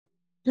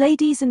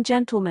Ladies and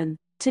gentlemen,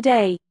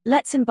 today,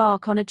 let's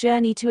embark on a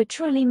journey to a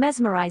truly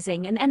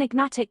mesmerizing and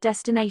enigmatic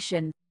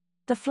destination,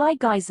 the Fly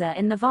Geyser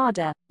in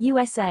Nevada,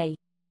 USA.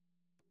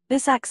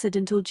 This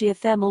accidental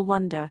geothermal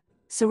wonder,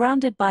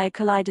 surrounded by a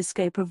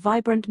kaleidoscope of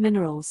vibrant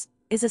minerals,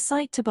 is a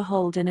sight to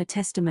behold and a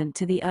testament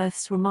to the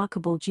Earth's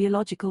remarkable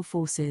geological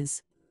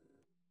forces.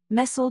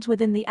 Nestled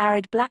within the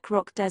arid black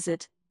rock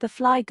desert, the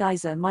Fly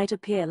Geyser might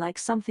appear like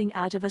something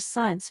out of a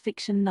science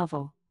fiction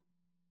novel.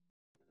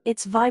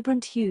 Its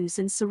vibrant hues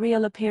and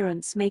surreal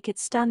appearance make it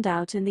stand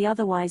out in the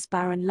otherwise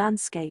barren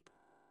landscape.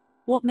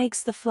 What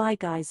makes the Fly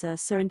Geyser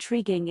so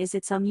intriguing is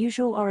its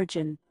unusual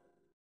origin.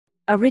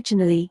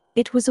 Originally,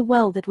 it was a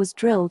well that was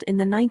drilled in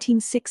the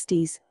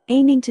 1960s,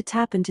 aiming to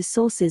tap into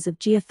sources of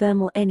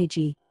geothermal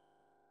energy.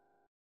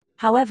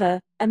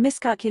 However, a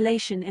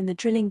miscalculation in the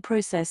drilling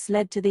process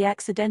led to the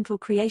accidental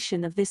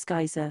creation of this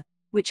geyser,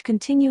 which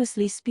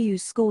continuously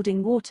spews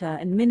scalding water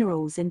and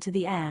minerals into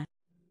the air.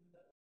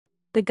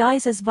 The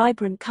geyser's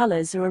vibrant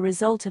colors are a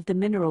result of the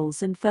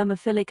minerals and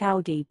thermophilic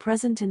algae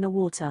present in the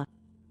water,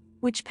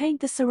 which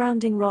paint the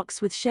surrounding rocks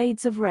with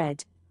shades of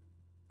red,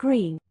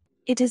 green.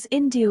 It is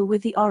indigo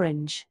with the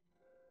orange.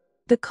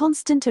 The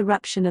constant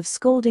eruption of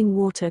scalding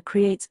water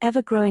creates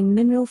ever-growing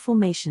mineral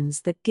formations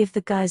that give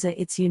the geyser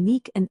its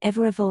unique and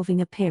ever-evolving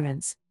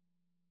appearance.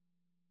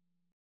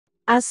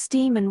 As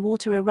steam and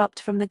water erupt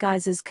from the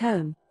geyser's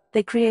cone,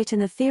 they create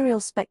an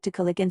ethereal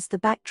spectacle against the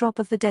backdrop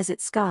of the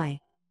desert sky.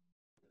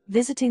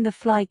 Visiting the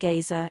Fly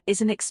Geyser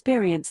is an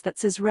experience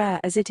that's as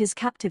rare as it is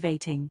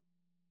captivating.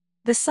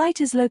 The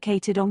site is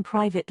located on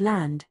private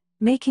land,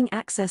 making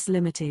access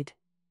limited.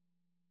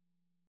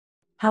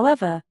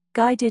 However,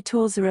 guided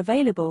tours are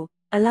available,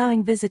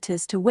 allowing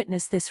visitors to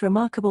witness this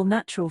remarkable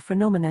natural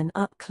phenomenon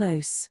up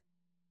close.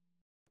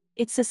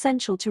 It's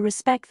essential to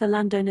respect the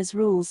landowner's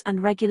rules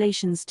and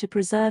regulations to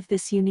preserve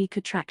this unique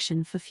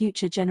attraction for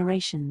future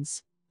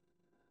generations.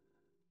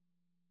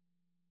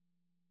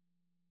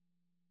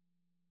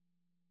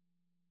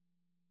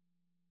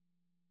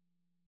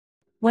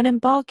 When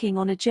embarking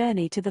on a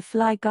journey to the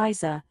Fly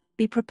Geyser,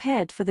 be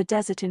prepared for the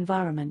desert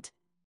environment.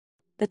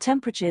 The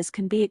temperatures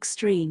can be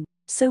extreme,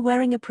 so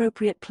wearing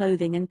appropriate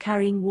clothing and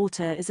carrying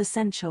water is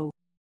essential.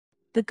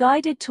 The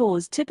guided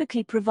tours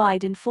typically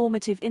provide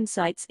informative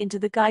insights into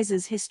the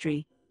geyser's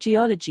history,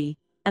 geology,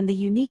 and the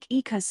unique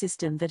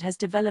ecosystem that has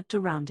developed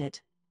around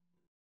it.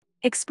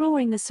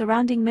 Exploring the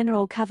surrounding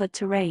mineral-covered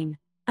terrain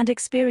and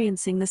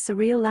experiencing the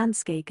surreal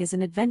landscape is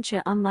an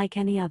adventure unlike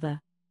any other.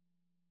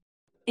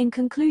 In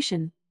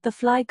conclusion, the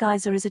Fly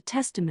Geyser is a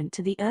testament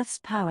to the Earth's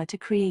power to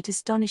create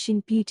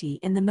astonishing beauty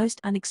in the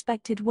most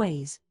unexpected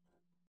ways.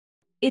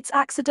 Its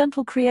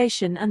accidental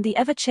creation and the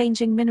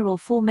ever-changing mineral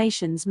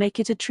formations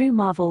make it a true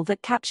marvel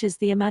that captures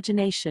the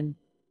imagination.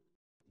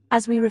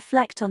 As we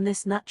reflect on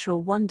this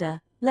natural wonder,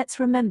 let's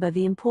remember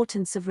the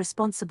importance of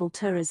responsible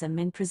tourism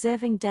in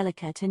preserving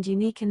delicate and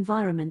unique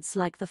environments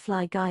like the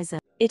Fly Geyser.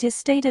 It is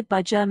stated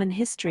by German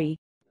history.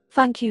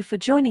 Thank you for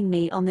joining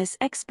me on this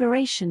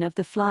exploration of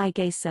the Fly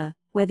Geyser,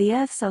 where the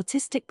Earth's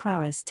artistic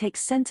prowess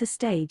takes center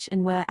stage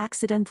and where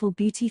accidental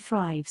beauty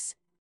thrives.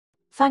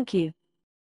 Thank you.